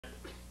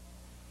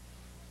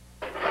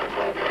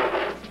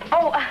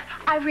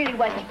I really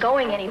wasn't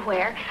going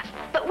anywhere.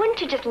 But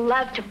wouldn't you just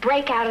love to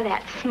break out of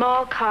that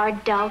small car,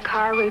 dull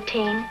car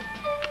routine?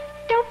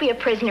 Don't be a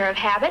prisoner of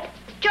habit.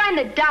 Join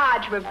the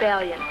Dodge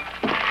Rebellion.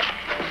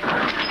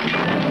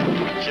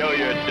 Show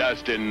your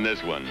dust in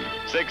this one.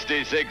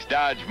 66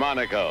 Dodge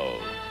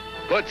Monaco.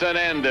 Puts an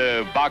end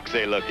to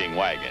boxy-looking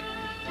wagons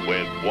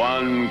with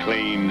one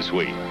clean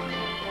sweep.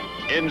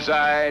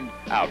 Inside,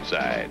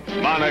 outside,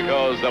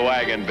 Monaco's the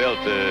wagon built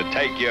to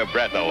take your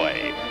breath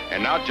away.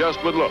 And not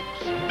just with looks.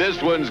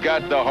 This one's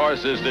got the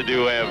horses to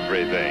do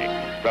everything,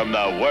 from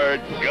the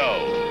word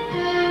go.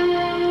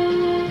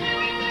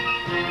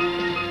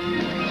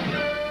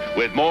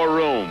 With more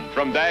room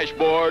from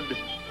dashboard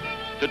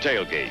to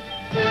tailgate.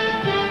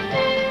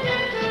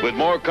 With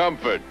more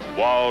comfort,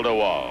 wall to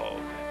wall.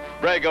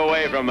 Break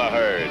away from the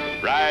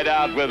herd. Ride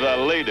out with the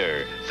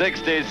leader,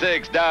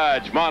 66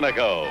 Dodge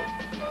Monaco.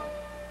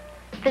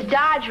 The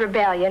Dodge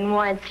Rebellion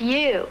wants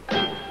you.